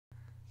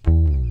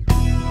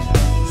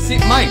See,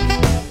 Mike,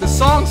 the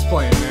song's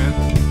playing, man.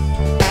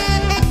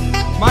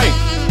 Mike,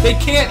 they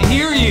can't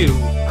hear you. You're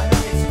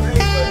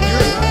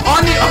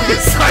on the other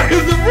side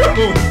of the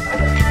room.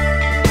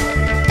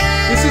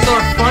 This is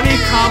our funny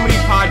comedy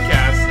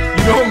podcast.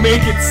 You don't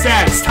make it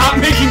sad. Stop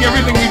making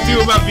everything we do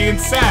about being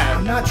sad.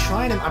 I'm not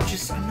trying to.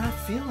 I'm not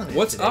feeling it.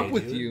 What's today, up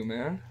with dude. you,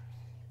 man?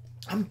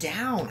 I'm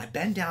down. I've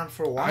been down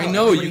for a while. I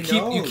know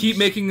Everybody you keep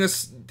making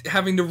us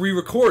having to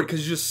re-record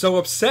because you're just so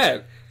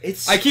upset.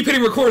 I keep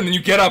hitting record and then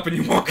you get up and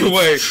you walk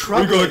away.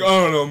 Troubling. You go like,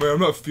 I don't know, man. I'm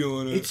not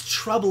feeling it. It's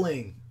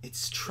troubling.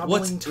 It's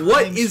troubling times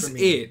What is for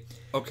me. it?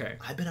 Okay.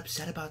 I've been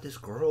upset about this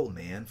girl,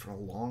 man, for a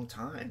long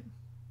time.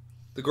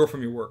 The girl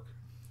from your work.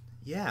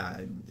 Yeah.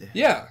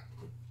 Yeah.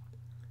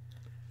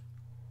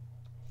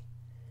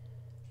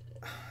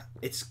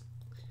 It's.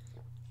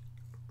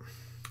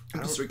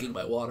 I'm just drinking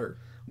my water.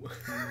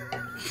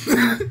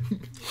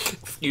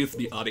 Excuse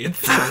me,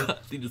 audience.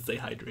 Need to stay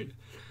hydrated.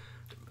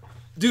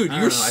 Dude,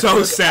 you're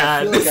so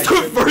sad. It's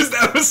the first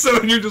episode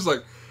and you're just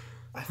like...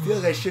 I feel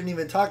like I shouldn't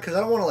even talk because I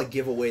don't want to like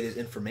give away this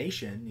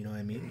information. You know what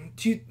I mean?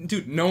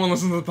 Dude, no one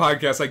listens to the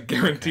podcast. I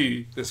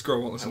guarantee this girl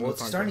won't listen to the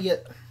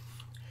podcast.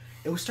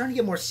 It was starting to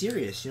get more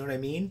serious. You know what I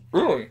mean?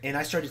 Really? And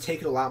I started to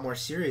take it a lot more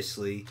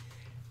seriously.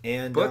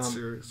 And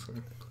seriously.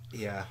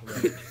 Yeah,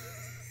 right.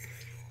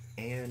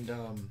 And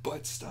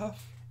butt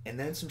stuff. And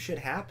then some shit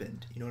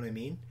happened. You know what I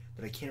mean?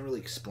 That I can't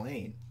really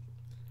explain.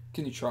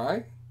 Can you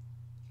try?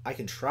 I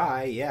can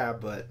try, yeah,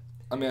 but...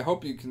 I mean, I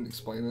hope you can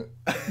explain it.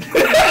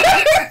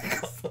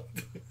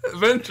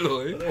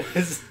 Eventually.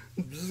 This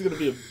is going to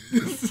be a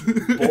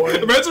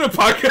boring... Imagine a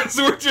podcast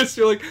where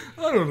you're like,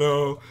 I don't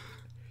know.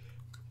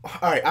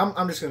 Alright,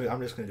 I'm just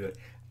gonna do it.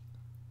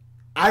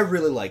 I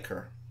really like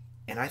her.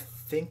 And I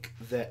think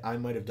that I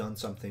might have done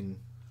something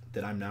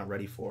that I'm not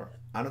ready for.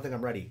 I don't think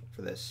I'm ready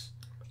for this.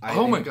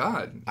 My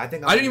god. I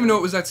didn't even know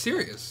it was that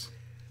serious.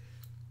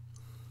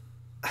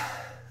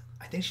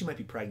 I think she might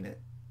be pregnant.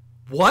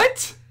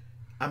 What?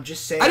 I'm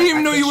just saying. I didn't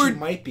even know you were... She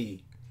might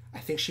be. I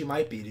think she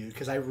might be, dude,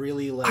 because I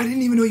really like... I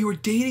didn't even know you were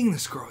dating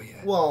this girl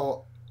yet.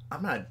 Well,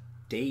 I'm not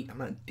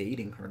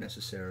dating her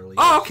necessarily.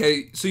 Oh,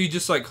 okay. So you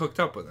just, like, hooked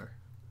up with her.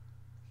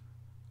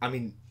 I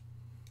mean,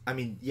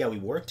 yeah, we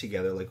work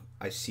together. Like,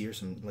 I see her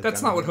some... Like,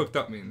 that's not what hooked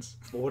up means.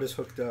 Well, what is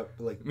hooked up?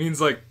 Like, it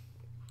means, like,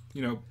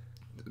 you know,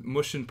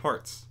 mushing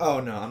parts. Oh,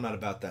 no, I'm not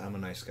about that. I'm a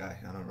nice guy.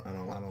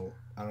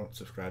 I don't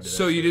subscribe to that.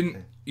 So you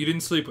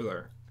didn't sleep with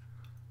her?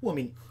 Well, I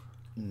mean,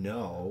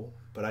 no,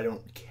 but I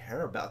don't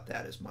care about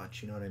that as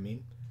much. You know what I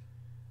mean?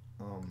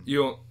 You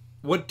don't...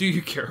 What do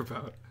you care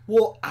about?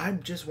 Well, I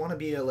just want to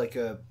be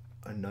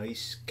a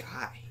nice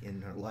guy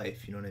in her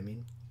life. You know what I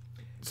mean?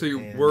 So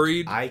you're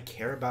worried? I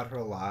care about her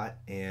a lot,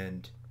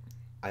 and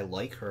I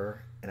like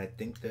her, and I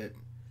think that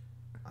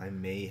I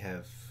may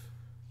have...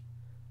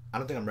 I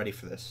don't think I'm ready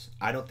for this.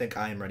 I don't think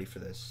I am ready for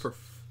this.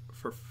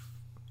 For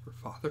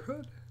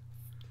fatherhood?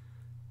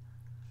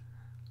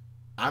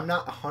 I'm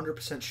not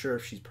 100% sure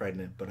if she's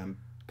pregnant, but I'm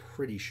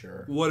pretty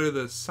sure. What are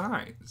the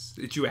signs?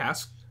 Did you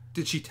ask?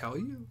 Did she tell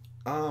you?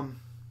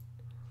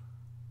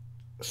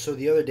 So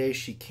the other day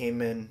she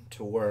came in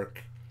to work,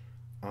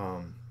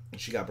 and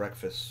she got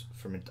breakfast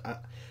from it.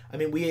 I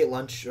mean, we ate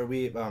lunch, or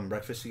we ate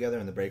breakfast together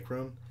in the break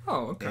room.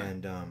 Oh, okay.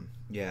 And,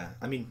 yeah,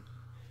 I mean,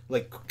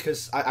 like,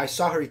 because I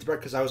saw her eat the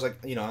breakfast, because I was, like,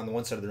 you know, on the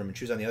one side of the room, and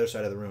she was on the other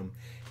side of the room.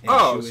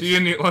 So you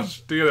didn't eat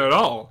lunch together at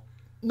all?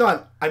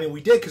 No, I mean,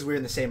 we did, because we were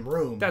in the same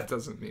room. That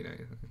doesn't mean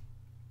anything.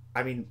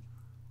 I mean...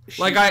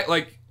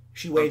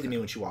 She waved at me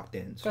when she walked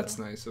in. So. That's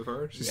nice of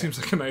her. She seems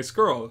like a nice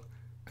girl.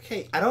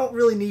 Okay, I don't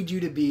really need you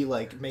to be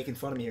like making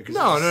fun of me here.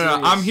 No.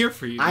 I'm here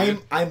for you. I'm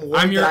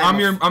worried I'm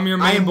your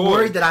main I am boy.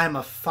 worried that I am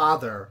a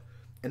father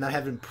and that I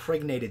have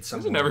impregnated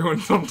someone. Isn't everyone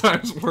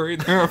sometimes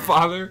worried they're a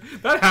father?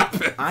 That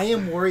happens. I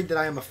am worried that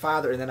I am a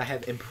father and that I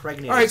have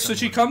impregnated. All right, someone. so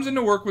she comes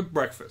into work with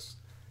breakfast.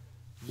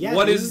 Yeah.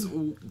 What is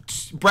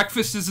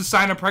breakfast? Is a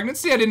sign of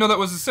pregnancy? I didn't know that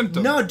was a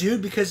symptom. No,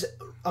 dude, because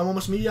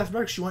almost immediately after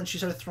breakfast, she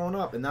started throwing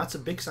up, and that's a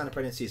big sign of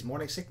pregnancy. It's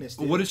morning sickness,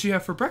 dude. What did she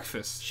have for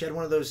breakfast? She had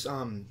one of those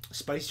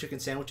spiced chicken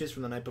sandwiches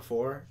from the night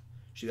before.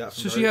 She got.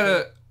 So she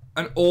had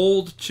an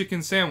old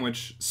chicken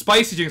sandwich,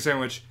 spicy chicken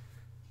sandwich,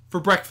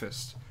 for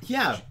breakfast.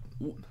 Yeah.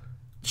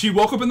 She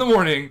woke up in the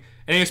morning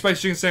and ate a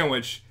spicy chicken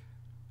sandwich.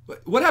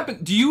 What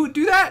happened? Do you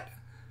do that?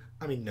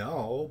 I mean,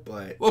 no,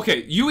 but...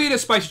 Okay, you eat a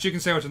spicy chicken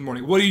sandwich in the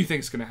morning. What do you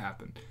think is going to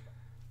happen?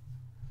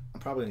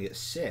 I'm probably going to get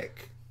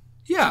sick.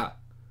 Yeah.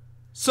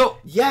 So...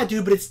 Yeah,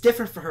 dude, but it's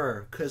different for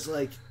her, because,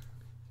 like...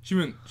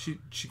 You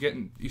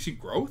see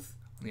growth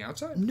on the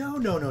outside? No,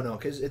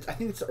 because I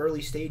think it's the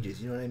early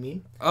stages, you know what I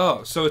mean?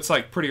 Oh, so it's,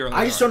 like, pretty early.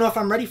 I just don't know if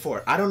I'm ready for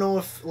it. I don't know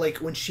if, like,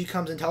 when she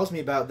comes and tells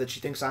me about that she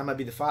thinks I might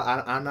be the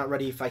father, I'm not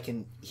ready if I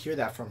can hear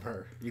that from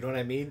her. You know what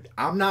I mean?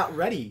 I'm not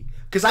ready.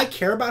 Because I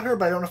care about her,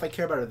 but I don't know if I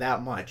care about her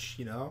that much,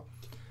 you know?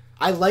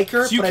 I like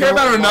her, so you care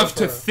about her enough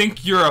to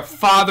think you're a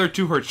father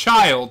to her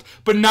child,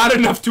 but not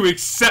enough to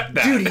accept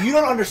that. Dude, you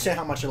don't understand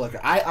how much I like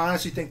her. I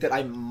honestly think that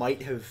I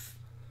might have...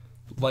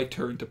 liked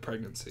her into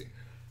pregnancy.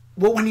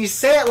 Well, when you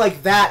say it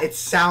like that, it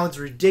sounds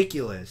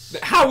ridiculous.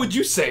 How would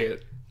you say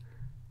it?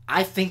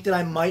 I think that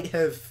I might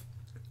have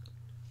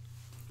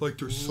Liked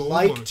her so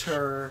liked much.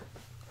 her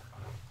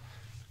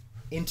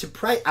into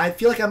I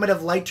feel like I might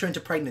have liked her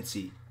into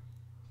pregnancy.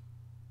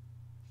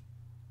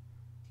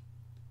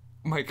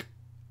 Mike,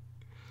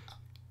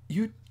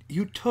 you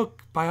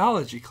took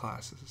biology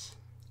classes.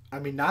 I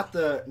mean, not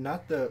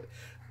the.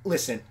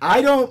 Listen,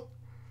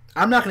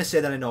 I'm not going to say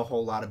that I know a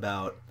whole lot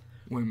about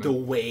Women. the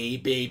way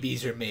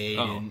babies are made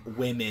Oh. and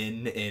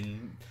women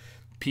and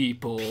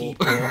People.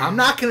 I'm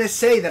not going to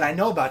say that I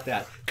know about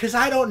that because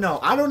I don't know.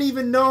 I don't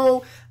even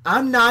know.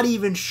 I'm not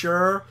even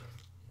sure.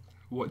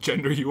 What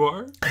gender you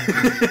are?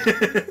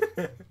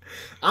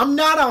 I'm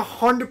not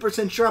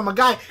 100% sure I'm a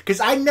guy because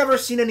I've never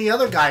seen any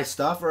other guy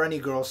stuff or any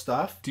girl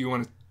stuff. Do you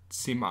want to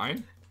see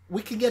mine?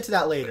 We can get to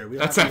that later. We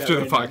don't That's have to after do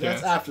the that right now.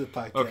 podcast. That's after the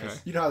podcast. Okay.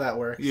 You know how that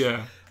works.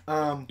 Yeah.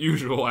 Um,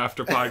 Usual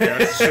after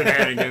podcast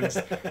shenanigans.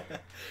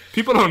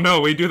 People don't know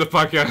we do the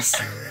podcast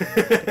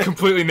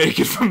completely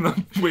naked from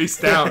the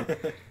waist down.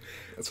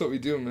 That's what we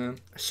do, man.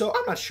 So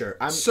I'm not sure.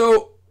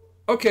 So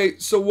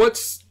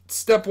what's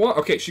step one?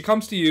 Okay, she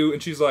comes to you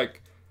and she's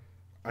like,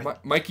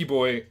 Mikey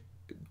boy,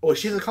 Oh,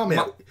 she doesn't call me.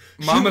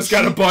 Mama's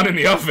got a bun in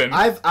the oven.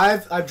 I've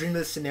dreamed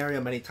of this scenario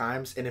many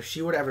times, and if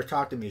she were to ever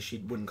talk to me, she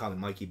wouldn't call me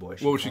Mikey boy.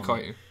 What would she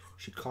call you?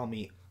 She'd call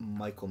me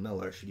Michael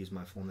Miller. She'd use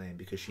my full name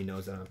because she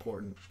knows that I'm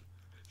important.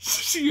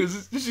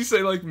 Did she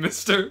say like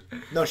Mr.?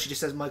 No, she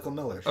just says Michael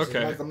Miller. She Okay.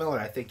 says, Michael Miller,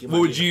 I think you might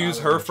Well, be would the you use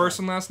father of her my first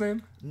child. and last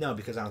name? No,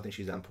 because I don't think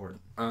she's that important.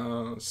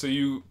 So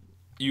you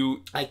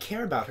I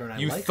care about her and I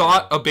you like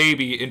thought her. a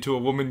baby into a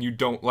woman you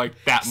don't like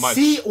that much.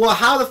 See, well,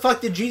 how the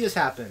fuck did Jesus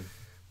happen?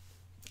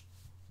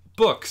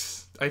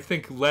 Books. I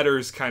think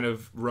letters kind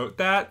of wrote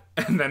that,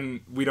 and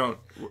then we don't.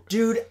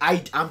 Dude,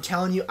 I'm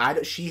telling you,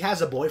 she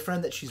has a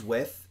boyfriend that she's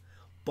with,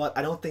 but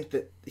I don't think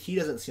that he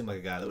doesn't seem like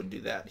a guy that would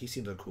do that. He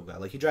seems like a cool guy.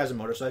 Like he drives a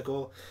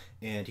motorcycle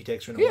and he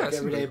takes her to Yeah, work every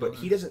seems day, like a but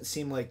cool he doesn't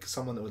seem like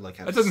someone that would like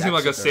have. That doesn't sex seem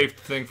like a with her. safe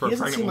thing for He a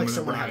doesn't pregnant seem like woman to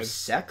someone to ride. have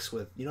sex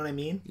with. You know what I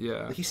mean?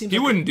 Yeah. Like, he seems he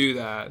like wouldn't do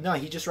that. No,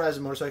 he just rides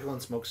a motorcycle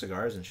and smokes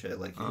cigars and shit.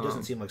 Like he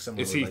doesn't seem like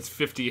someone. Is would he like...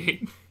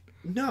 58?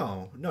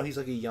 No, he's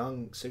like a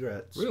young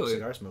cigar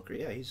smoker.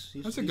 Yeah, he's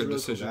That's a he's good really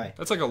decision. Cool guy.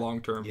 That's like a long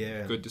term.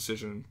 Yeah. Good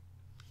decision.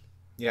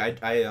 Yeah,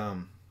 I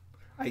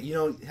you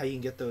know how you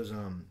can get those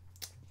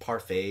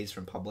parfaits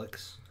from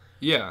Publix.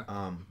 Yeah.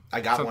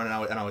 I got one and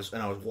I was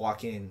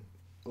walking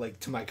like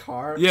to my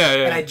car. Yeah,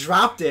 yeah. And I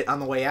dropped it on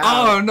the way out.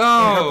 Oh, no.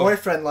 And her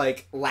boyfriend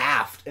like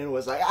laughed and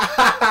was like,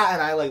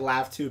 and I like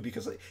laughed too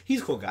because like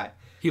he's a cool guy.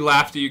 He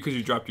laughed at you because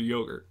you dropped your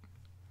yogurt.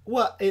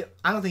 Well,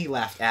 I don't think he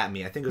laughed at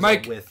me. I think it was Mike,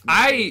 like with me.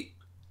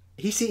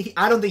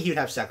 I don't think he would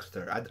have sex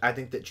with her. I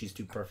think that she's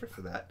too perfect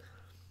for that.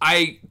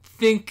 I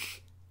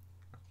think,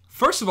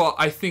 first of all,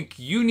 I think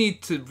you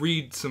need to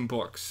read some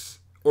books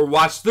or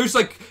watch. There's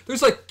like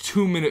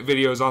 2-minute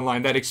videos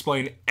online that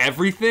explain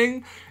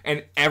everything,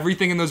 and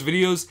everything in those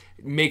videos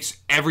makes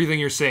everything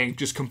you're saying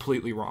just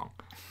completely wrong.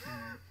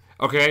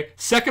 Okay?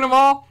 Second of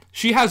all,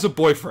 she has a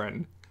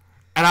boyfriend,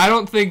 and I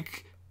don't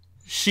think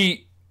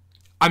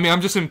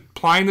I'm just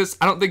implying this.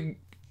 I don't think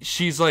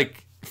she's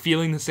like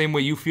feeling the same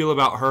way you feel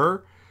about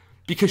her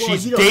because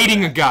she's you don't know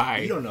dating a that. guy.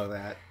 You don't know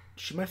that.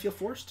 She might feel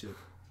forced to.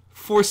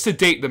 Forced to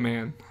date the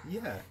man.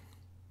 Yeah.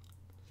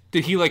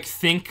 Did he like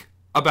think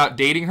about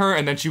dating her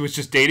and then she was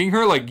just dating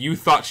her? Like you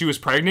thought she was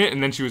pregnant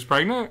and then she was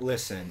pregnant?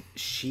 Listen,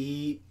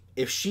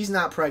 if she's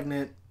not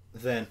pregnant,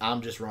 then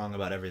I'm just wrong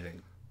about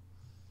everything.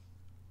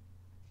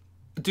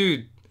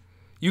 Dude,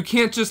 you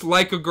can't just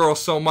like a girl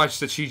so much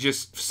that she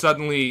just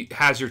suddenly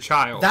has your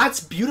child. That's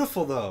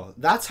beautiful though.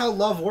 That's how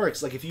love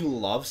works. Like if you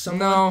love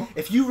someone,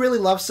 if you really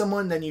love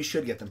someone, then you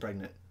should get them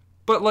pregnant.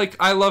 But like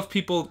I love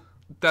people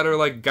that are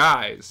like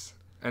guys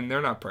and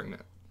they're not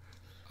pregnant.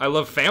 I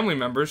love family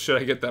members.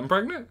 Should I get them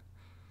pregnant?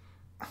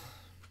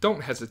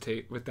 Don't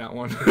hesitate with that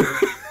one.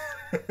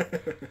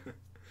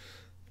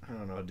 I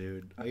don't know,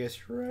 dude. I guess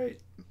you're right.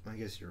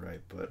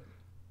 But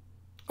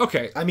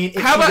okay. I mean,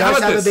 if how she does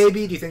about have this? a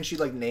baby, do you think she'd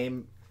like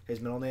name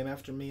his middle name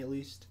after me at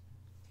least?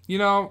 You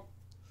know,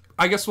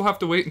 I guess we'll have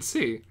to wait and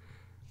see.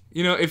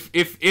 You know, if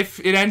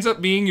it ends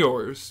up being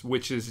yours,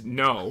 which is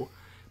no,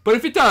 but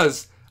if it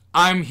does,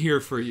 I'm here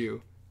for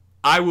you.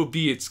 I will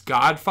be its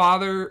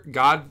godfather,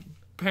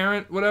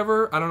 godparent,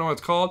 whatever. I don't know what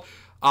it's called.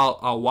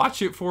 I'll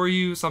watch it for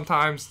you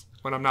sometimes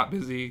when I'm not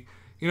busy.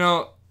 You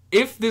know,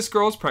 if this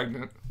girl's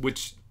pregnant,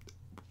 which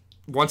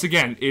once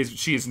again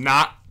it's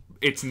not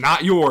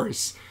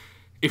yours.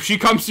 If she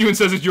comes to you and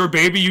says it's your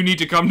baby, you need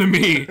to come to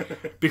me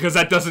because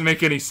that doesn't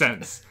make any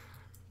sense.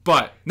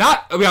 But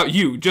not about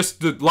you,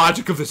 just the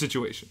logic of the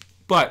situation.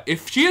 But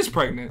if she is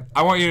pregnant,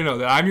 I want you to know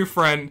that I'm your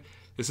friend.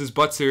 This is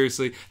But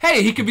Seriously.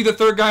 Hey, he could be the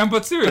third guy on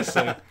But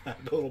Seriously. The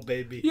little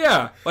baby.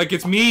 Yeah, like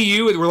it's me,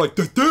 you, and we're like,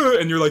 duh, duh,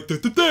 and you're like, duh,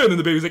 duh, duh, and then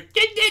the baby's like,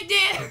 duh, duh,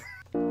 duh.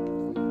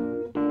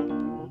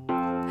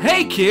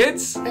 Hey,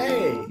 kids.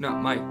 Hey. No,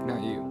 Mike,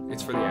 not you.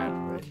 It's for the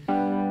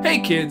ad. Hey,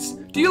 kids.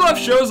 Do you love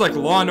shows like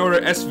Law & Order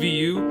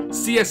SVU,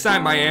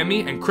 CSI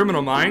Miami, and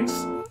Criminal Minds?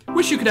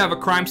 Wish you could have a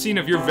crime scene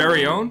of your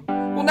very own?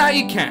 Well, now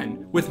you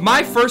can, with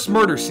My First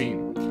Murder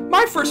Scene.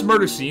 My First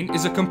Murder Scene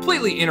is a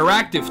completely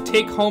interactive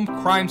take-home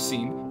crime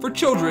scene for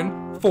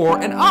children 4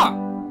 and up.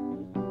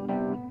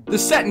 The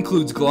set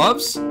includes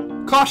gloves,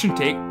 caution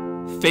tape,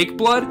 fake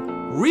blood,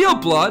 real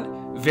blood,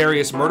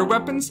 various murder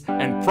weapons,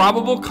 and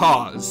probable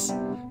cause.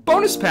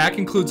 Bonus pack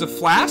includes a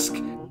flask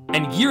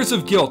and years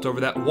of guilt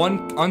over that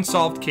one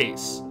unsolved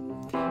case.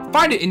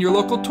 Find it in your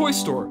local toy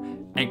store.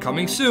 And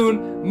coming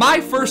soon, My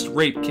First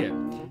Rape Kit.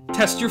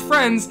 Test your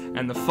friends,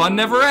 and the fun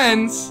never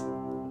ends.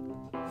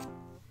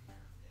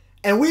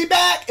 And we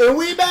back, and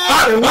we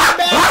back, and we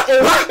back,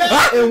 and we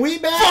back, and we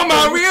back. For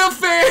my real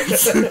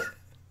fans!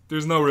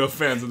 There's no real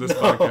fans of this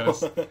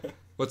podcast.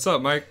 What's up,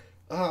 Mike?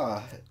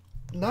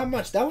 Not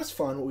much. That was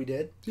fun, what we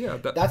did. Yeah,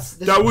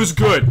 that was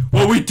good.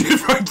 What we did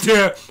right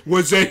there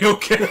was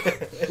A-okay.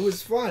 It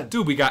was fun.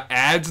 Dude, we got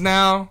ads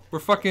now. We're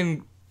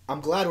fucking...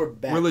 I'm glad we're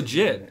back. We're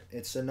legit.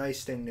 It's a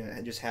nice thing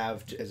to just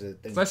have as a thing.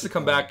 It's nice to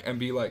come back and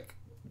be like,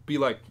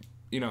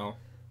 you know,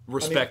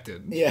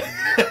 respected. I mean,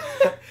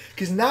 yeah.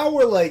 Because now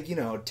we're like, you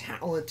know,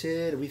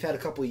 talented. We've had a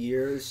couple of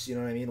years, you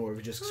know what I mean, where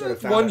we just sort of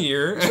found 1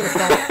 year.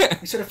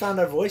 We sort of found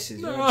our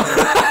voices. You know what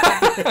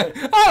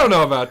I don't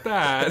know about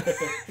that.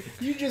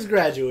 You just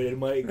graduated,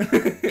 Mike.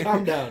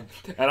 Calm down.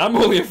 And I'm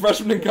only a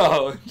freshman in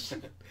college.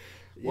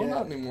 Well, Yeah.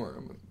 not anymore.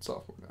 I'm a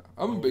sophomore now.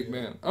 I'm a big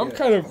man. I'm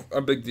kind of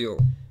a big deal.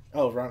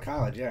 Oh, around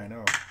college, yeah, I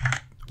know.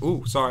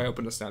 Ooh, sorry, I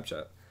opened a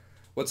Snapchat.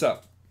 What's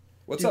up?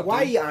 What's Dude, up?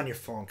 why dude? are you on your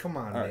phone? Come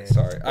on, All right, man.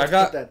 sorry. Let's I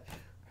got put that.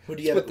 Who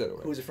do you put have? that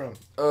away. Who's it from?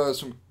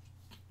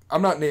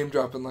 I'm not name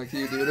dropping like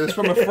you, dude. It's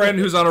from a friend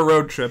who's on a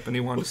road trip and he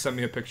wanted to send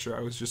me a picture.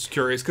 I was just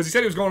curious because he said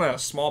he was going on a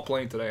small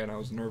plane today and I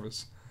was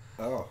nervous.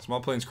 Oh. Small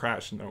planes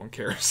crash and no one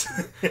cares.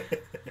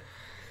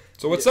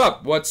 So what's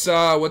up?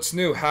 What's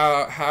new?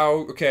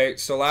 How? Okay,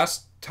 so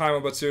last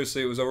time, but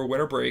seriously, it was over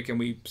winter break and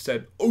we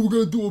said, oh, we're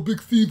gonna do a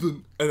big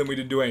season, and then we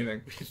didn't do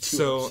anything.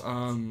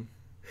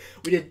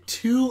 We did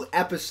 2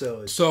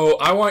 episodes. So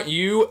I want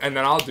you, and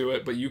then I'll do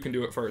it, but you can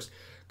do it first.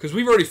 Because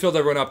we've already filled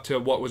everyone up to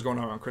what was going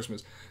on around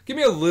Christmas. Give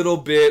me a little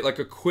bit, like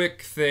a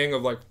quick thing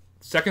of like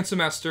second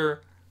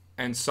semester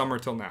and summer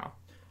till now.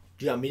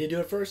 Do you want me to do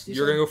it first?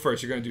 You're going to go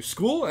first. You're going to do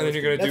school, and then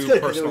you're going to do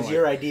personal personal It was life.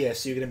 your idea,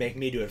 so you're going to make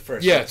me do it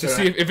first. Yeah, to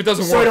see if it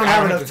doesn't work. So I don't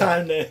have enough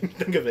time to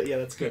think of it. Yeah,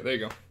 that's good. There you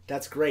go.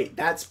 That's great.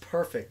 That's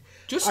perfect.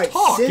 Just All right,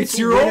 talk. since It's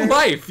your own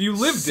life. You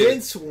lived it.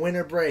 Since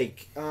winter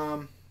break,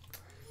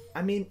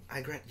 I mean,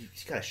 you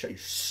gotta shut your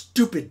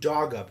stupid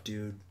dog up,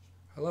 dude.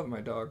 I love my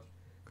dog.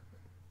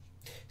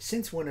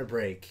 Since winter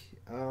break,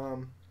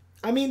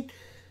 I mean,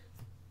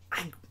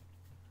 I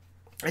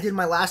did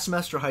my last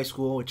semester of high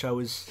school, which I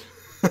was,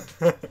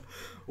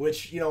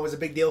 which, you know, was a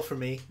big deal for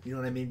me. You know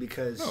what I mean?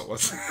 Because No, it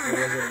wasn't. it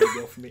wasn't a big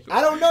deal for me.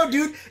 I don't know,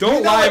 dude.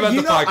 Don't lie about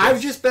the podcast.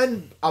 I've just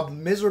been a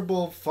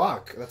miserable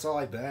fuck. That's all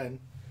I've been.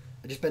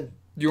 I just been.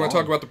 You want to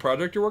bum. talk about the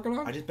project you're working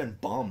on? I just been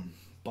bum.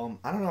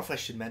 I don't know if I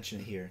should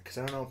mention it here because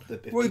I don't know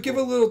if Well, give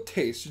a little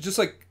taste. You're just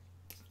like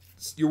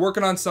you're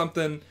working on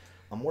something.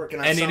 I'm working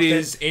on and something it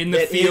is in the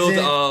that field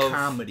isn't of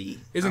comedy.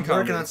 Isn't I'm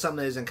comedy. working on something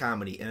that isn't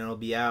comedy, and it'll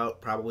be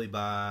out probably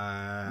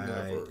by.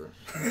 Never.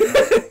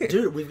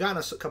 Dude, we've gotten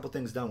a couple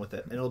things done with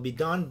it, and it'll be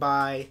done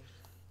by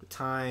the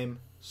time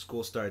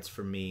school starts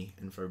for me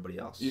and for everybody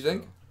else. You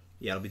think? So,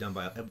 yeah, it'll be done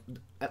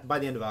by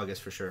the end of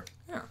August for sure.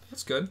 Yeah,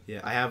 that's good. Yeah,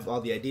 I have all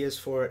the ideas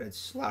for it. And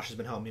Slash has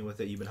been helping me with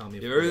it. You've been helping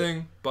me You with have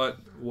everything but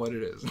what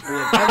it is. We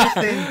have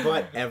everything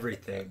but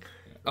everything.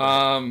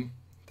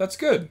 That's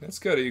good. That's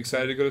good. Are you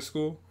excited to go to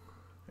school?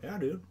 Yeah,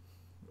 dude.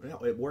 Yeah,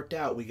 it worked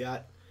out. We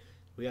got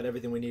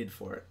everything we needed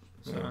for it.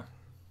 So Yeah.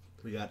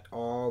 we got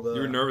all the.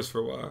 You were nervous for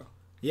a while.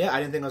 Yeah, I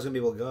didn't think I was gonna be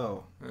able to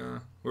go. Yeah.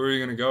 Where were you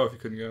gonna go if you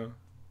couldn't go?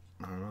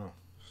 I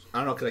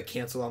don't know. Could I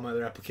cancel all my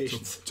other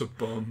applications? It's a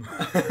bum.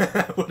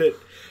 Would it?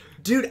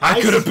 Dude,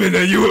 I could have been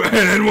at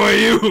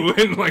NYU,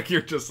 and like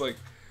you're just like.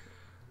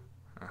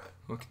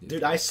 What can you do?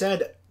 Dude, I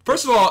said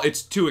First of all,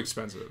 it's too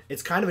expensive.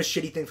 it's kind of a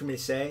shitty thing for me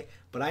to say,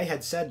 but I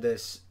had said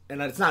this,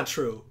 and it's not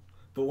true.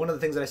 But one of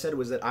the things that I said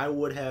was that I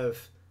would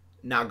have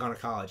not gone to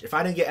college if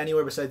I didn't get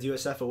anywhere besides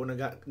USF.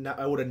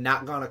 I would have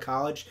not gone to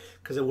college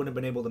because I wouldn't have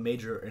been able to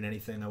major in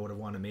anything I would have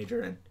wanted to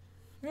major in.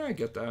 Yeah, I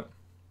get that.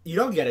 You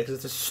don't get it because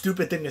it's a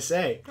stupid thing to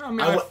say. I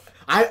mean,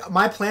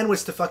 my plan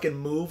was to fucking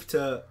move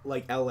to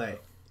like LA.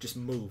 Just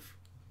move.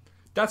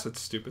 That's a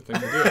stupid thing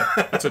to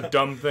do. That's a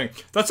dumb thing.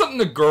 That's something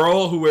the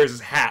girl who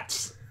wears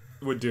hats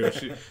would do.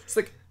 It's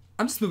like,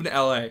 I'm just moving to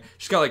LA.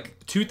 She's got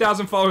like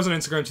 2,000 followers on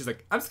Instagram. She's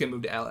like, I'm just gonna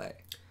move to LA.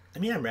 I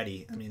mean, I'm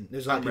ready. I mean,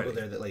 there's a lot of people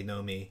there that like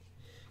know me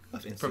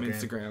off Instagram. From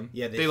Instagram.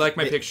 Yeah, they like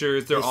my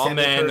pictures. They're all send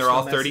me men. They're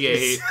all personal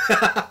 38.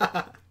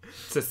 messages.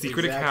 It's a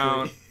secret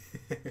Exactly.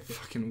 account.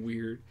 Fucking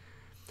weird.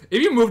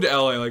 If you move to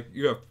LA, like,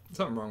 you have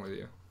something wrong with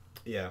you.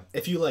 Yeah,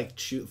 if you like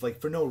choose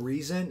like for no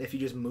reason, if you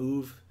just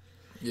move.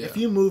 Yeah. If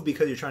you move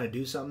because you're trying to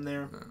do something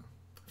there,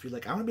 if you're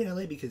like, I want to be in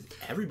LA because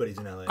everybody's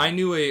in LA. I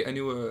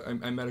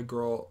met a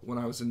girl when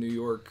I was in New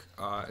York,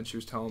 and she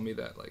was telling me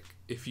that, like,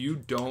 if you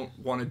don't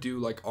want to do,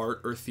 like, art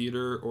or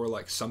theater or,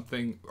 like,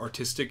 something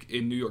artistic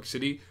in New York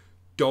City,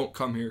 don't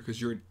come here because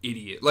you're an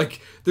idiot.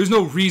 Like, there's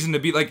no reason to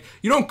be, like,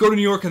 you don't go to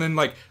New York and then,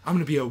 like, I'm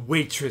going to be a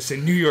waitress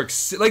in New York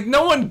City. Like,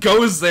 no one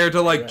goes there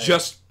to, like, Right.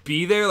 just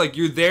be there. Like,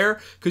 you're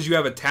there because you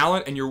have a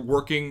talent and you're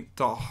working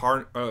to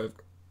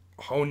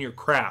hone your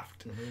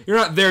craft. You're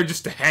not there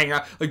just to hang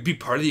out, like be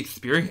part of the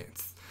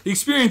experience. The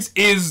experience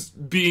is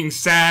being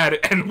sad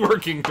and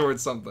working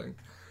towards something.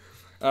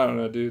 I don't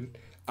know, dude.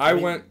 I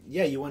went.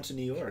 Yeah, you went to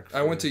New York.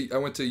 I went to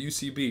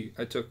UCB.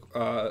 I took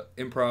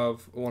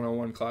improv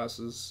 101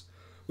 classes,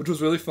 which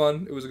was really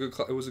fun. It was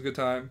a good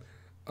time.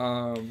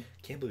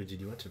 Can't believe, dude,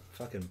 you went to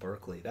fucking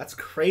Berkeley. That's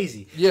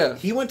crazy. Yeah.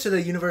 He went to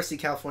the University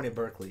of California,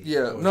 Berkeley.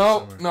 Yeah.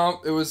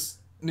 No, it was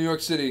New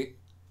York City.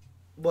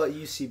 Well,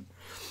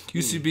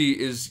 UCB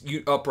is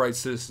Upright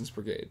Citizens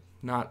Brigade,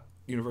 not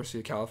University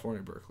of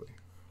California, Berkeley.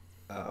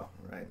 Oh,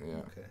 right. Yeah.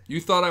 Okay. You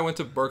thought I went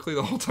to Berkeley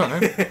the whole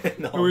time?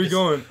 No, Where are you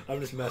going? I'm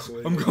just messing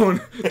with I'm you. going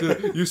to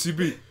UCB.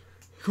 You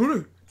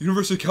going to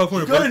University of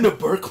California? You got into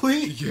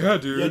Berkeley? Yeah,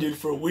 dude. Yeah, dude,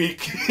 for a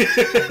week.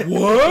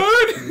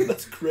 What?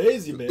 That's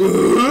crazy, man.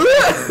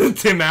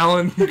 Tim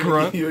Allen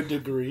grunt. Your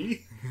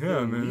degree?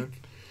 Yeah, man.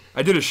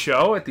 I did a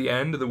show at the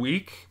end of the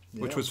week,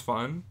 which was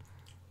fun.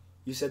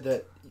 You said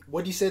that.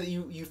 What did you say that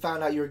you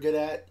found out you were good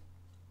at?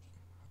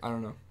 I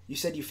don't know. You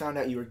said you found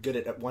out you were good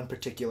at one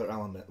particular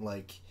element,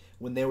 like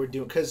when they were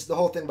doing. Because the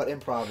whole thing about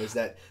improv is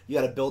that you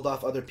got to build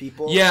off other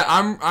people. Yeah,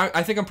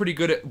 I think I'm pretty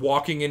good at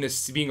walking into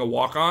being a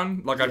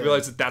walk-on. Like I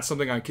realize that that's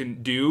something I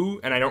can do,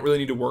 and I don't really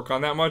need to work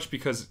on that much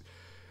because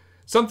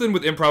something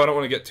with improv. I don't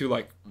want to get too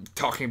like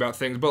talking about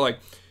things, but like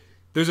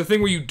there's a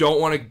thing where you don't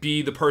want to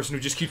be the person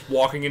who just keeps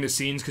walking into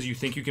scenes because you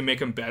think you can make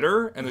them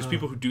better, and there's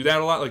people who do that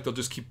a lot. Like they'll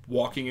just keep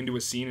walking into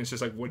a scene. And it's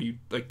just like, what do you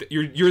like?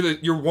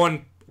 You're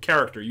one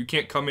character. You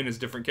can't come in as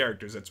different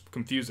characters. That's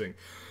confusing.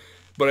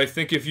 But I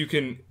think if you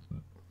can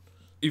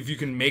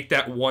make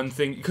that one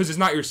thing, because it's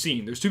not your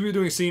scene. There's two people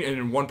doing a scene, and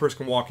then one person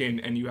can walk in,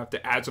 and you have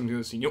to add something to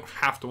the scene. You don't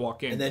have to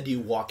walk in. And then do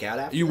you walk out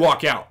after? You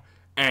walk out,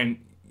 and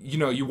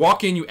you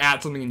walk in, you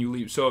add something, and you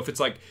leave. So if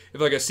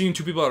a scene,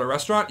 two people at a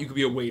restaurant, you could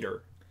be a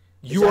waiter.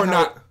 You are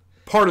not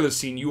part of the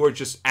scene. You are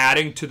just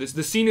adding to this.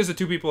 The scene is the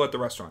two people at the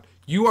restaurant.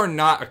 You are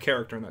not a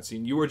character in that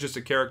scene. You are just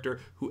a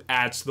character who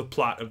adds to the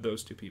plot of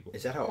those two people.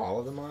 Is that how all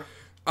of them are?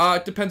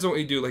 It depends on what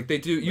you do. Like they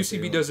do,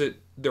 UCB does it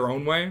their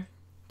own way.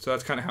 So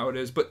that's kind of how it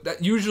is. But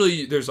that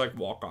usually there's like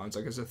walk-ons.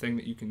 Like it's a thing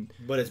that you can.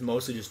 But it's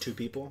mostly just two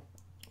people?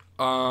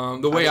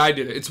 The way I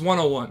did it, it's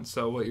 101.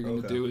 So what you're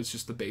going to do is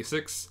just the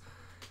basics.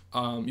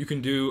 You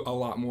can do a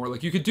lot more.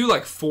 Like you could do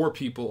like 4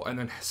 people and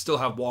then still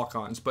have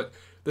walk-ons. But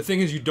the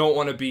thing is you don't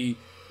want to be,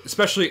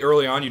 especially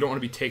early on, you don't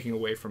want to be taking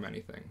away from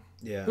anything.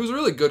 Yeah. It was a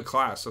really good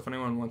class. So if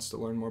anyone wants to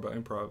learn more about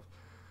improv,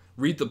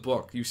 read the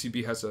book.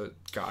 UCB has a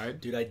guide.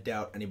 Dude, I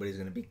doubt anybody's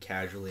going to be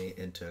casually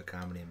into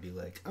comedy and be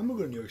like, I'm going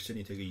to go to New York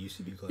City and take a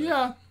UCB class.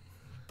 Yeah.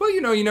 But,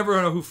 you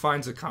never know who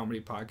finds a comedy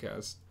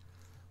podcast.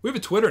 We have a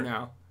Twitter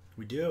now.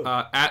 We do.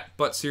 At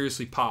But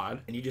Seriously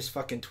Pod. And you just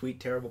fucking tweet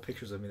terrible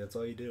pictures of me. That's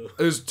all you do.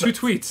 There's 2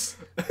 tweets.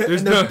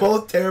 And they're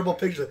both terrible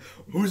pictures.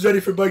 Who's ready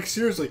for Mike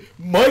Seriously?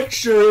 Mike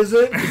sure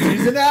isn't.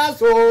 He's an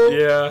asshole.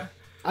 Yeah.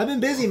 I've been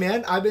busy,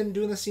 man. I've been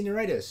doing the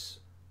senioritis.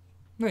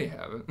 No, you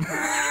haven't.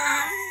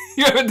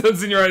 You haven't done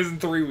senioritis in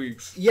 3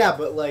 weeks. Yeah,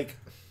 but like,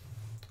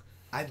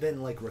 I've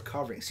been like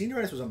recovering.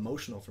 Senioritis was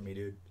emotional for me,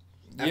 dude.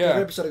 After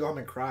every episode, I go home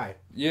and cry.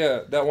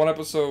 Yeah, that one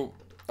episode.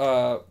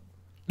 Yeah,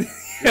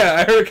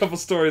 I heard a couple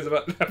stories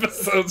about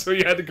episodes where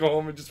you had to go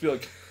home and just be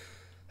like,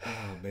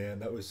 "Oh man,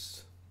 that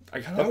was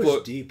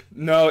was deep."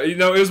 No, it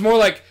was more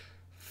like,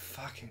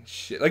 fucking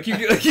shit. Like you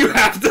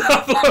have to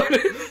upload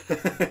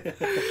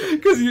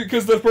it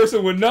because the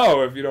person would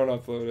know if you don't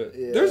upload it.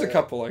 Yeah. There's a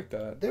couple like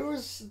that. There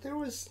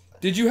was.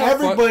 Did you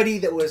have everybody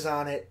that was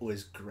on it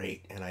was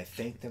great, and I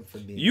thank them for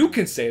being. You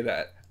can say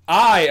that.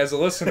 I, as a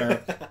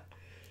listener,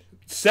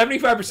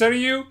 75% of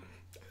you,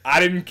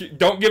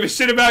 don't give a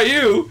shit about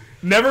you.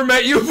 Never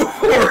met you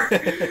before.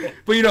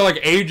 But like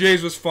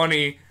AJ's was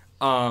funny.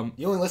 You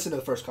only listened to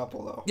the first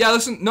couple though. Yeah, I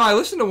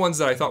listened to ones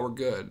that I thought were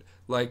good.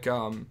 Like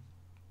the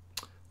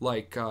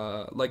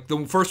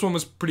first one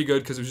was pretty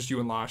good because it was just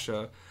you and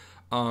Lasha.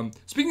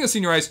 Speaking of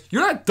senioritis,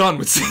 you're not done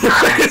with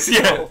senioritis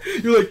yet. No.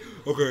 You're like,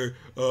 okay,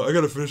 I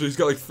gotta finish it.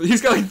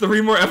 He's got like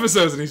 3 more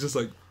episodes, and he's just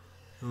like,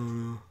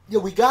 yeah,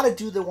 we gotta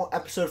do the one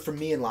episode for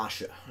me and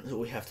Lasha. That's what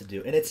we have to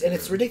do, and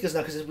it's ridiculous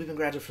now because we've been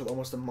graduates for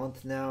almost a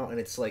month now, and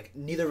it's like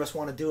neither of us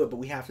want to do it, but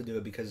we have to do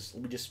it because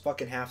we just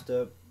fucking have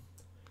to.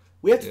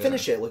 We have to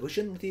finish it. Like we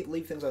shouldn't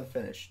leave things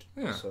unfinished.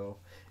 Yeah. So,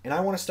 and I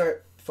want to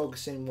start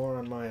focusing more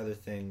on my other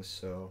things.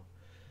 So.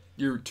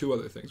 Your 2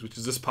 other things, which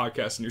is this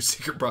podcast and your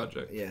secret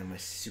project. Yeah, my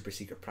super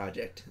secret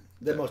project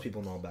that most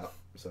people know about.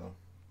 So,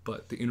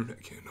 but the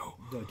internet can't know.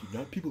 No, dude,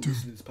 not people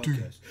listen to this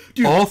podcast.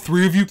 Dude, all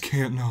 3 of you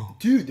can't know.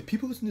 Dude, the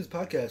people listen to this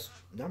podcast,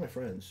 not my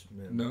friends.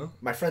 Man. No,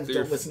 my friends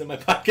don't listen to my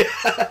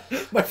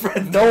podcast. My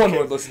friends. No one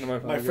would listen to my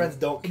podcast. My friends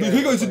don't care.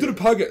 Hey guys, I did a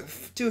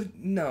podcast. Dude,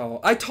 no.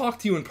 I talk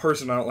to you in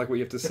person. I don't like what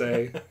you have to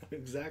say.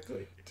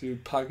 Exactly.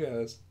 Dude,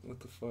 podcast. What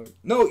the fuck?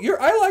 No,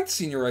 I liked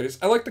senioritis.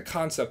 I like the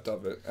concept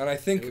of it, and I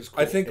think cool.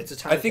 I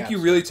think you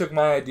really took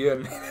my idea.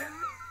 And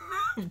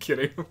I'm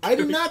kidding. I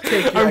did not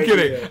take your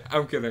idea.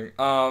 I'm kidding.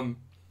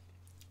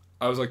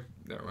 I was like,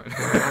 never mind.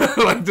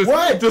 Like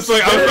what? Just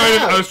like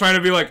I was trying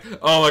to be like,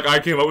 oh, like I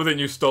came up with it and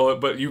you stole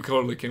it, but you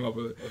totally came up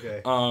with it.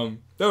 Okay.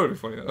 That would be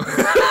funny though.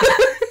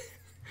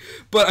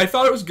 But I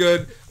thought it was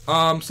good.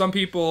 Some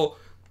people,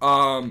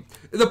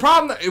 the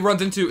problem that it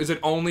runs into is it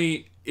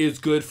only is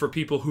good for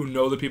people who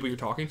know the people you're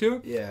talking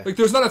to. Yeah. Like,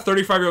 there's not a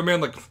 35-year-old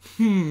man like,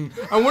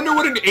 I wonder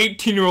what an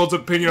 18-year-old's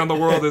opinion on the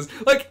world is.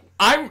 Like,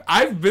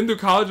 I've been through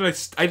college,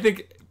 and I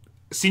think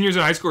seniors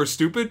in high school are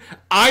stupid.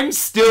 I'm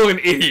still an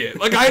idiot.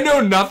 Like, I know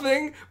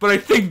nothing, but I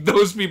think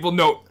those people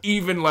know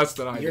even less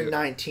than I do. You're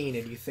 19,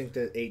 and you think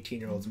that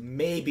 18-year-olds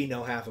maybe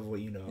know half of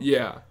what you know.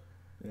 Yeah.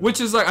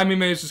 Which is like, I mean,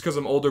 maybe it's just because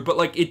I'm older, but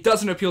like, it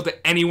doesn't appeal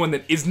to anyone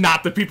that is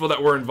not the people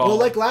that were involved. Well,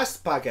 like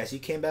last podcast, you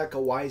came back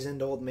a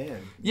wizened old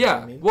man. Yeah. Know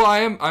what I mean?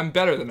 Well, I'm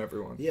better than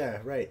everyone. Yeah,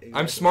 right. Exactly.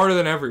 I'm smarter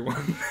than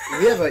everyone.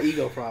 We have an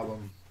ego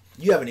problem.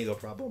 You have an ego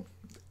problem.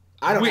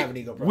 I don't have an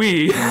ego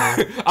problem.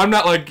 I'm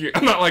not like you.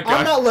 I'm not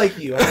like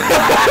you.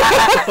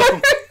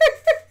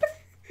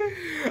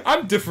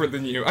 I'm different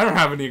than you. I don't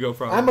have an ego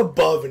problem. I'm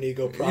above an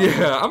ego problem.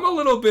 Yeah, I'm a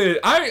little bit.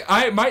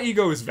 My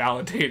ego is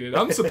validated.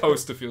 I'm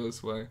supposed to feel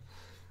this way.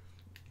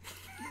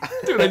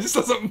 Dude, I just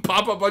saw something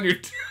pop up on your...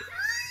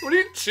 What are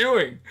you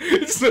chewing?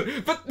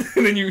 But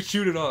then you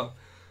shoot it off.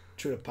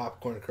 Chewing a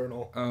popcorn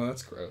kernel. Oh,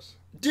 that's gross.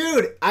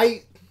 Dude,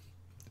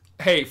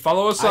 Hey,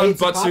 follow us on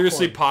But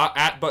Seriously Pod,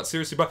 at But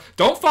Seriously Pod.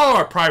 Don't follow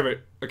our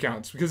private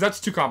accounts, because that's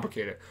too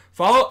complicated.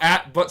 Follow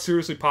at But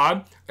Seriously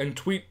Pod, and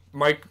tweet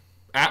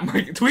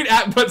tweet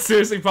at But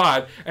Seriously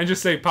Pod, and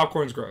just say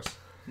popcorn's gross.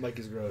 Mike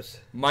is gross.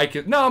 Mike's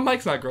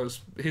not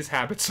gross. His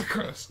habits are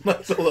gross.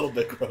 Mike's a little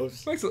bit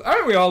gross.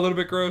 Aren't we all a little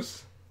bit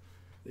gross?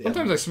 Yeah.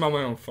 Sometimes I smell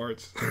my own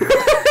farts.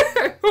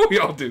 We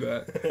all do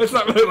that. That's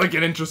not really like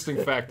an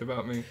interesting fact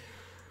about me.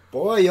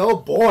 Boy, oh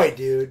boy,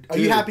 dude. Are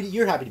you happy?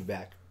 You're happy to be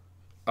back.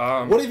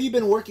 What have you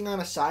been working on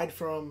aside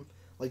from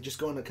like just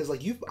going? Because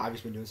like you've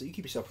obviously been doing so. You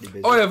keep yourself pretty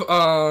busy. Oh, I have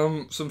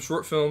some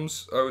short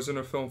films. I was in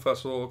a film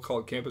festival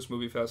called Campus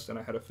Movie Fest, and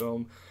I had a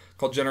film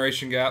called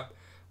Generation Gap,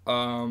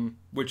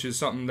 which is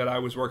something that I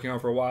was working on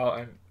for a while,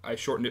 and I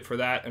shortened it for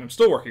that, and I'm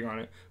still working on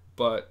it.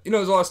 But,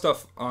 there's a lot of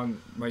stuff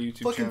on my YouTube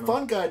channel. Fucking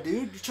fun guy,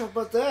 dude. You talk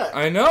about that.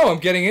 I know. I'm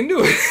getting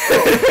into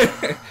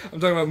it. I'm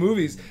talking about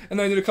movies. And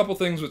then I did a couple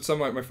things with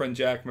my friend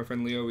Jack, my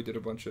friend Leo. We did a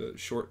bunch of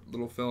short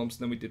little films.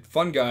 And then we did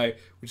Fun Guy,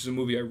 which is a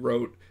movie I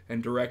wrote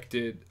and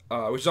directed,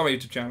 which is on my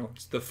YouTube channel.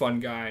 It's The Fun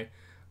Guy.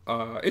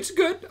 It's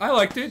good. I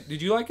liked it.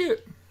 Did you like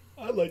it?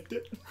 I liked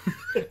it.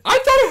 I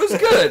thought it was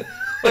good.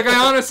 Like,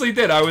 I honestly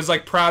did. I was,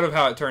 like, proud of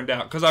how it turned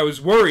out. Because I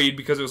was worried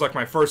because it was, like,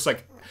 my first,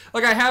 like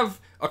I have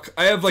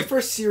like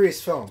first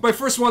serious film. My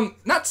first one,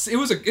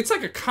 it's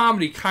like a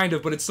comedy kind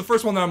of, but it's the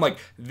first one that I'm like,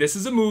 this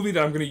is a movie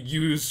that I'm gonna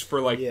use for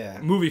like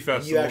movie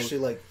festivals. You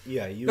actually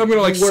I'm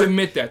gonna like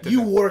submit that to you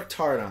them. Worked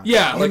hard on it.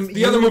 Yeah, like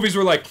the other movies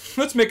were like,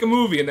 let's make a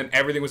movie, and then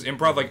everything was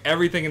improv. Like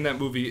everything in that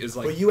movie is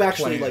like. But you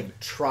actually planned. like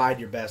tried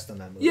your best on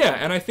that movie. Yeah,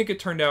 and I think it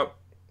turned out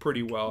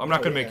pretty well. I'm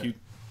not gonna make you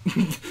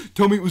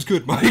tell me it was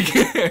good,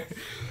 Mike.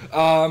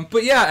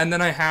 But yeah, and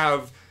then I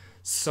have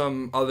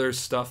some other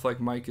stuff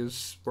like Mike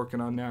is working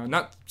on now.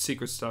 Not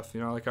secret stuff,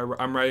 like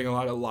I'm writing a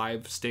lot of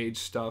live stage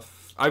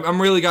stuff. I'm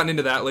really gotten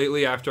into that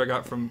lately after I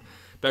got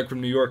back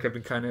from New York. I've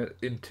been kind of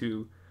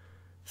into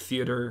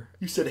theater.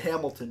 You said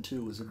Hamilton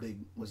too was a big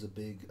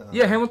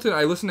Yeah, Hamilton.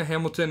 I listen to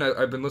Hamilton.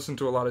 I've been listening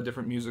to a lot of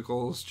different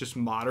musicals, just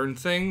modern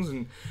things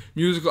and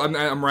musical.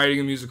 I'm writing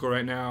a musical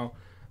right now.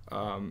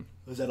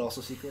 Is that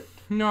also secret?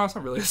 No, it's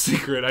not really a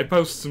secret. I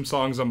post some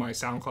songs on my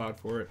SoundCloud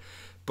for it.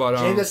 But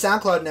James has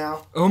SoundCloud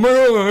now. Oh my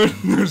god,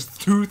 there's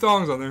 2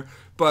 songs on there.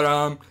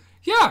 But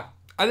yeah,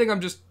 I think I'm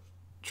just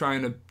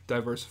trying to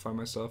diversify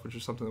myself, which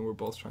is something that we're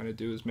both trying to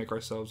do, is make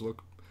ourselves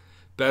look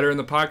better, and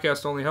the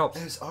podcast only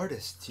helps. As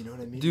artists, you know what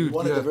I mean? Dude, we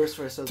want to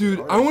diversify ourselves. Dude,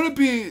 I want to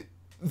be.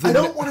 I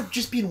don't want to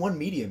just be in one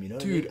medium, you know?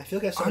 Dude, I feel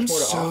like I have so much more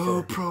to offer. I'm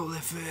so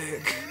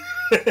prolific.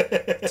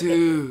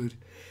 Dude.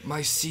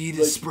 My seed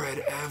is spread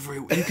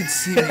everywhere. You can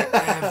see me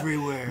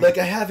everywhere. Like,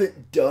 I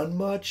haven't done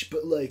much,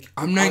 but, like...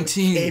 I'm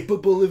 19. I'm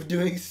capable of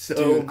doing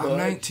so much. I'm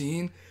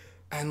 19,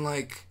 and,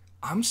 like,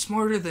 I'm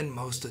smarter than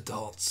most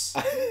adults.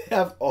 I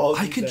have all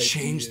these I could ideas.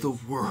 change the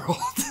world.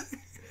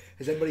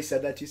 Has anybody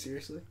said that to you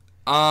seriously?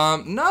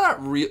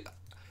 Not real.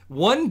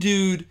 One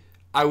dude,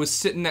 I was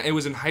sitting at... It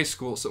was in high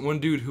school, so one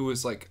dude who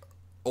was, like,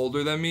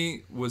 older than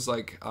me was,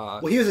 like...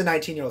 Well, he was a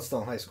 19-year-old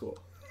still in high school.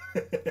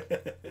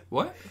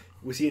 What?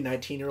 Was he a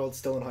 19-year-old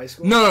still in high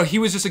school? No, he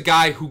was just a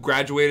guy who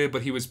graduated,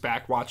 but he was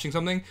back watching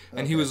something,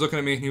 and he was looking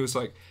at me, and he was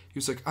like,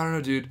 I don't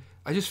know, dude.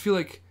 I just feel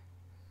like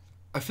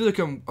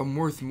I'm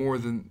worth more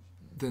than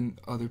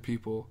other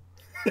people.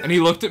 And he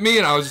looked at me,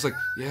 and I was just like,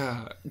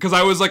 yeah, because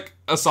I was like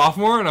a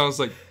sophomore, and I was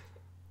like,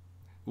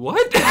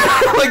 what?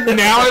 Like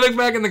now I look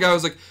back, and the guy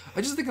was like,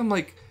 I just think I'm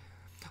like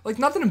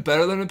not that I'm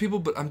better than other people,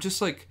 but I'm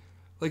just like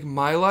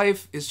my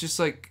life is just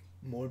like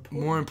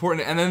more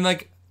important. And then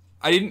like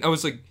I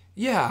was like,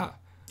 yeah.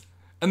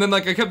 And then,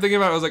 like, I kept thinking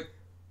about it. I was like,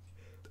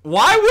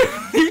 why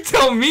would you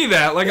tell me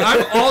that? Like,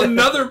 I'm all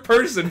another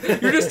person.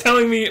 You're just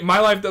telling me my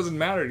life doesn't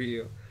matter to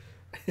you.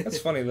 That's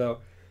funny, though.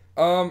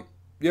 You have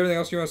anything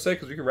else you want to say?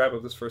 Because we can wrap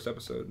up this first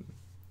episode.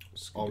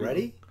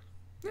 Already?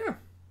 Yeah.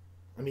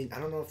 I mean, I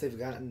don't know if they've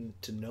gotten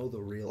to know the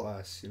real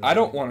us. You know I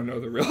don't want to know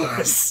the real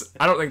us.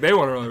 I don't think they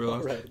want to know the real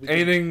us. Right,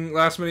 Anything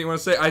last minute you want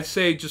to say? I'd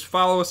say just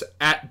follow us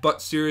at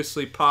But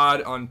Seriously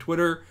Pod on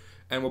Twitter,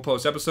 and we'll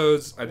post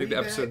episodes. I think the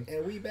episode.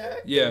 And we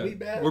back. Yeah, and we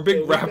back, we're big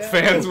and we rap back.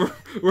 fans.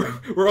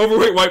 We're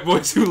overweight white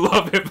boys who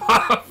love hip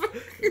hop.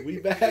 We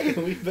back.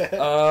 And we back.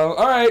 All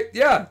right,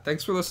 yeah.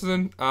 Thanks for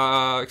listening.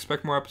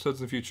 Expect more episodes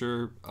in the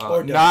future.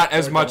 Or don't, not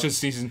as or much don't. as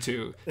season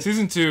 2.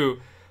 Season 2.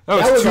 That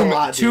That was was a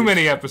lot, too dude.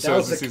 many That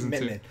episodes was in a season 2.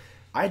 commitment.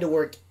 I had to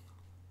work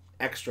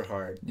extra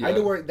hard. Yeah. I had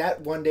to work that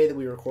one day that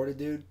we recorded,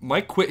 dude.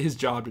 Mike quit his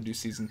job to do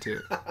season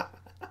 2.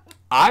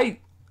 I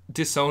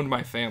disowned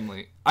my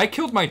family. I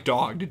killed my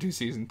dog to do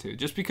season 2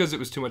 just because it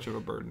was too much of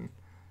a burden.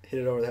 Hit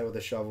it over the head with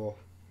a shovel.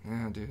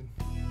 Yeah, dude.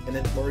 And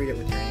then buried it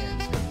with your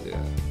hands.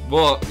 Yeah.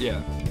 Well,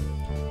 yeah.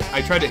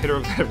 I tried to hit her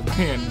over the head with my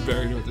hand and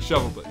buried her with the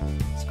shovel, but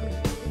it's great.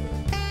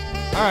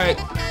 All right.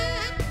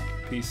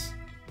 Peace.